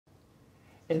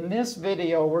In this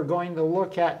video, we're going to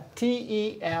look at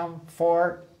TEM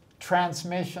for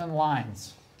transmission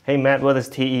lines. Hey Matt, what does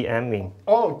TEM mean?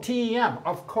 Oh, TEM,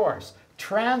 of course.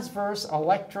 Transverse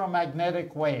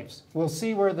electromagnetic waves. We'll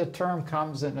see where the term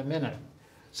comes in a minute.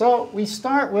 So we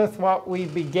start with what we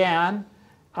began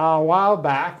a while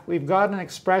back. We've got an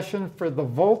expression for the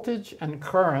voltage and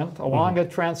current along a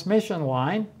transmission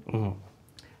line.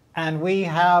 And we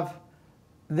have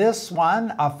this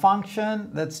one, a function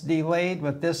that's delayed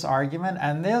with this argument,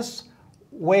 and this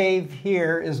wave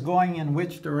here is going in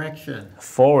which direction?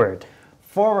 Forward.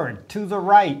 Forward, to the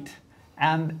right.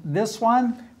 And this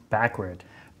one? Backward.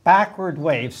 Backward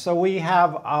wave. So we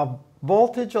have a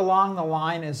voltage along the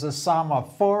line is the sum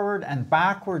of forward and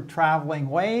backward traveling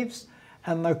waves,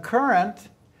 and the current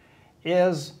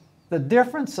is the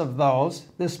difference of those.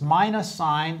 This minus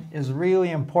sign is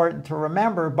really important to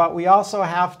remember, but we also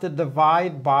have to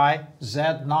divide by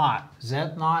Z0.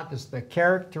 Z0 is the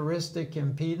characteristic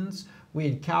impedance. We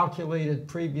had calculated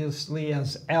previously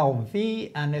as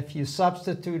LV, and if you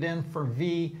substitute in for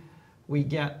V, we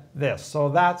get this. So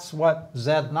that's what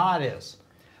Z0 is.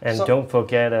 And so, don't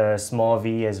forget small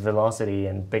v is velocity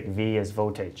and big V is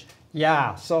voltage.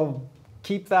 Yeah, so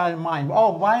keep that in mind.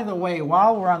 Oh, by the way,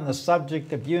 while we're on the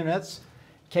subject of units,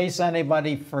 in case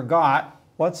anybody forgot,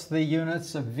 what's the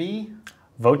units of V?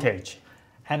 Voltage.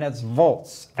 And it's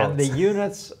volts. And the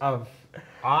units of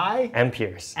I?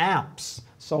 Amperes. Amps.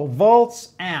 So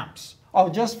volts, amps. Oh,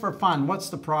 just for fun, what's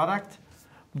the product?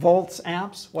 Volts,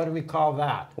 amps, what do we call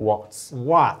that? Watts.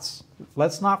 Watts.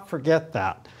 Let's not forget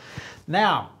that.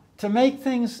 Now, to make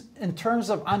things in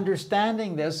terms of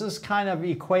understanding this is kind of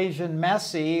equation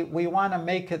messy. We want to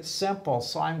make it simple.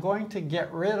 So I'm going to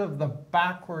get rid of the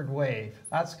backward wave.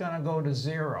 That's going to go to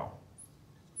 0.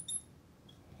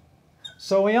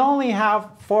 So we only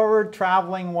have forward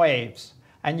traveling waves.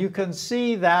 And you can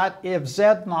see that if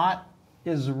Z0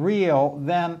 is real,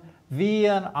 then V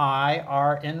and I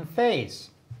are in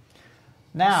phase.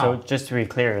 Now, so just to be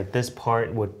clear, this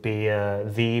part would be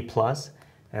V plus,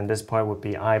 and this part would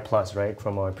be I plus, right,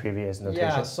 from our previous notation?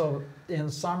 Yeah, so in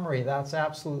summary, that's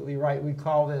absolutely right. We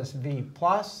call this V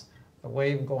plus, the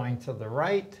wave going to the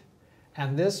right.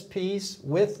 And this piece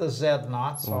with the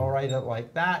Z0, so I'll write it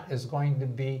like that, is going to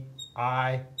be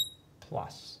I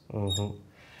plus.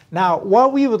 Now,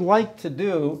 what we would like to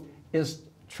do is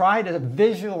try to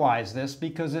visualize this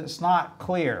because it's not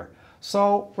clear.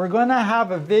 So we're going to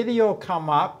have a video come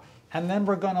up, and then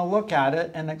we're going to look at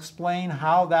it and explain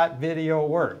how that video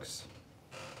works.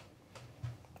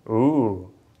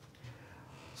 Ooh.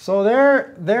 So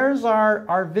there's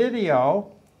our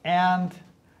video, and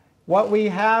what we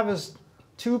have is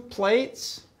 2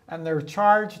 plates, and they're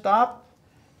charged up.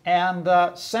 And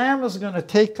Sam is going to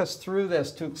take us through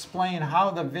this to explain how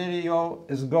the video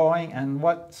is going and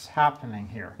what's happening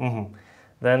here.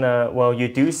 Then, well, you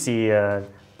do see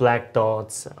black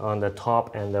dots on the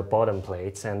top and the bottom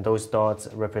plates, and those dots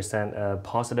represent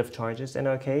positive charges in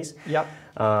our case. Yep.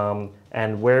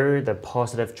 And where the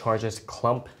positive charges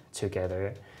clump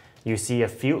together, you see a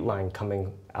field line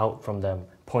coming out from them,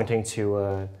 pointing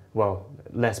to, well,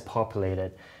 less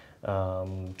populated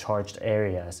charged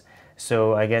areas.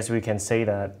 So I guess we can say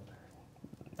that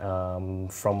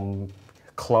from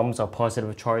clumps of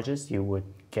positive charges, you would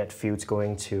get fields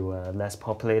going to less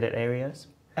populated areas.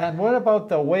 And what about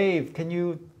the wave? Can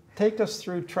you take us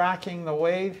through tracking the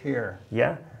wave here?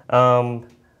 Yeah.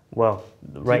 Well,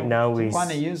 right now we... Do you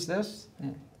want to use this?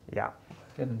 Yeah.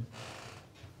 Good.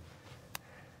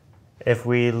 If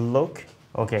we look,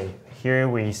 okay, here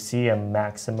we see a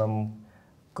maximum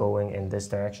going in this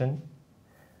direction,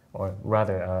 or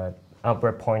rather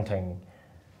upward pointing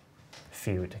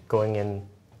field going in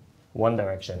one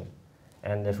direction.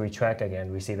 And if we track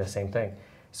again, we see the same thing.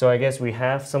 So I guess we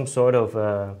have some sort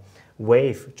of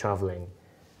wave traveling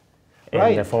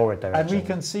in the forward direction. And we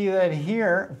can see that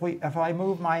here, if I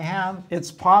move my hand,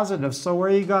 it's positive. So where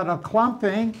you got a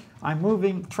clumping, I'm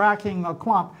moving, tracking the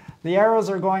clump. The arrows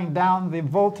are going down, the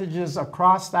voltage is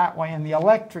across that way, and the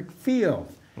electric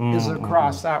field is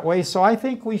across that way. So I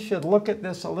think we should look at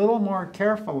this a little more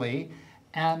carefully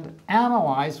and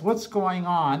analyze what's going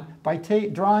on by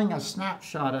drawing a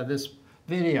snapshot of this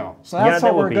video. So that's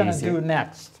what we're going to do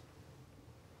next.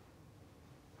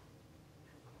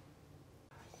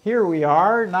 Here we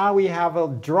are. Now we have a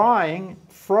drawing,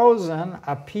 frozen,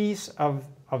 a piece of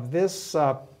this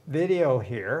video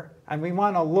here, and we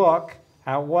want to look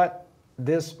at what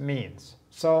this means.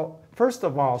 So first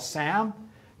of all, Sam,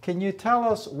 can you tell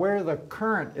us where the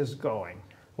current is going?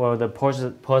 Well, the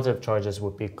positive charges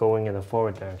would be going in the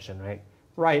forward direction, right?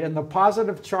 Right, and the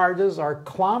positive charges are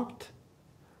clumped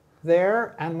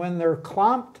there, and when they're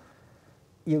clumped,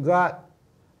 you got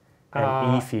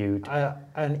An E field.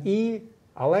 an E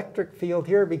electric field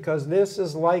here because this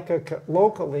is like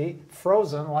locally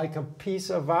frozen, like a piece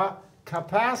of a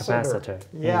capacitor.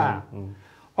 Yeah.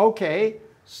 Okay,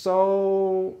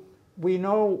 so we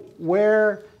know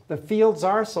where the fields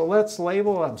are, so let's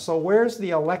label them. So where's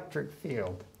the electric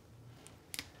field?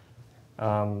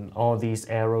 All these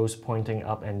arrows pointing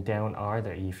up and down are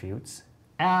the E fields.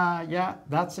 Yeah,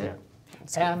 that's it. Yeah,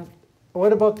 that's and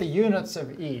what about the units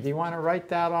of E? Do you want to write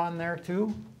that on there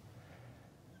too?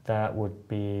 That would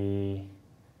be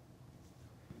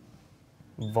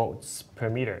volts per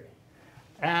meter.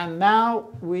 And now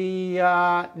we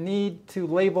need to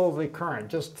label the current,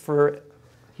 just for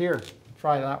here.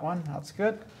 Try that one, that's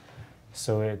good.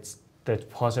 So it's the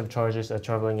positive charges are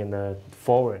traveling in the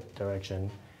forward direction.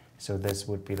 So this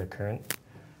would be the current.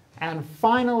 And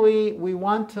finally, we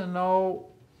want to know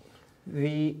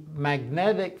the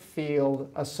magnetic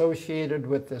field associated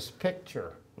with this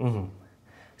picture.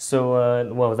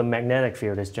 So, well, the magnetic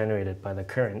field is generated by the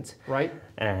current. Right.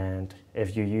 And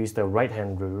if you use the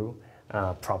right-hand rule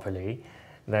properly,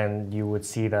 then you would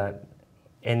see that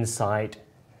inside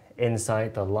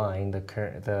the line,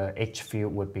 the H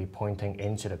field would be pointing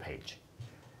into the page.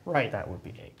 Right. That would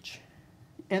be H.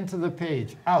 Into the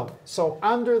page, out. So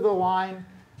under the line,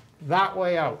 that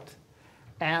way out.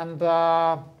 And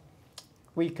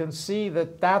we can see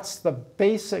that that's the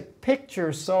basic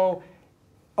picture. So,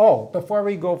 oh, before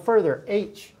we go further,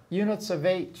 H, units of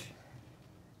H.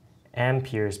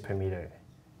 Amperes per meter.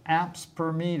 Amps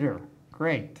per meter,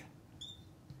 great.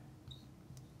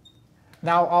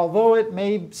 Now, although it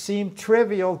may seem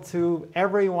trivial to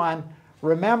everyone,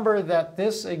 remember that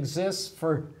this exists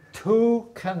for two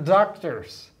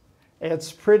conductors.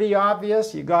 It's pretty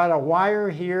obvious. You got a wire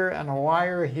here and a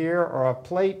wire here, or a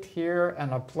plate here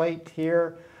and a plate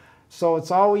here. So it's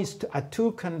always a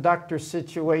two-conductor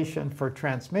situation for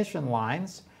transmission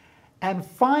lines. And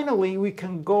finally, we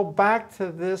can go back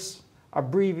to this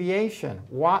abbreviation.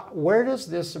 Where does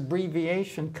this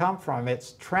abbreviation come from?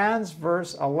 It's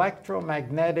transverse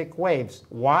electromagnetic waves.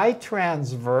 Why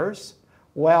transverse?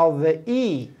 Well, the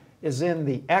E is in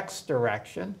the X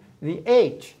direction. The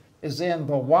H is in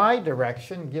the Y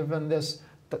direction, given this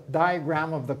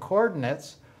diagram of the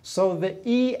coordinates. So the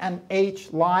E and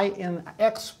H lie in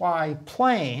XY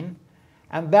plane,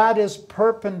 and that is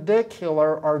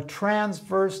perpendicular or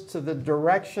transverse to the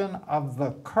direction of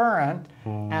the current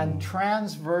and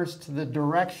transverse to the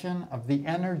direction of the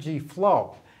energy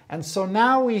flow. And so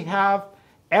now we have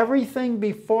everything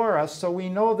before us, so we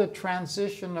know the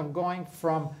transition of going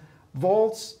from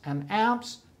volts and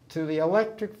amps to the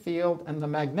electric field and the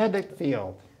magnetic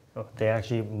field. Oh, they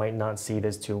actually might not see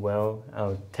this too well.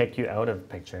 I'll take you out of the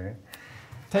picture.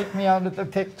 Take me out of the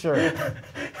picture.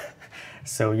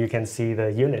 So you can see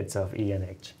the units of E and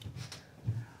H.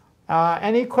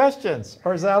 Any questions?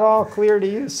 Or is that all clear to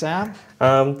you, Sam?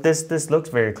 This looks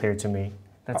very clear to me.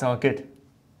 That's all good.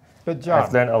 Good job.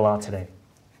 I've learned a lot today.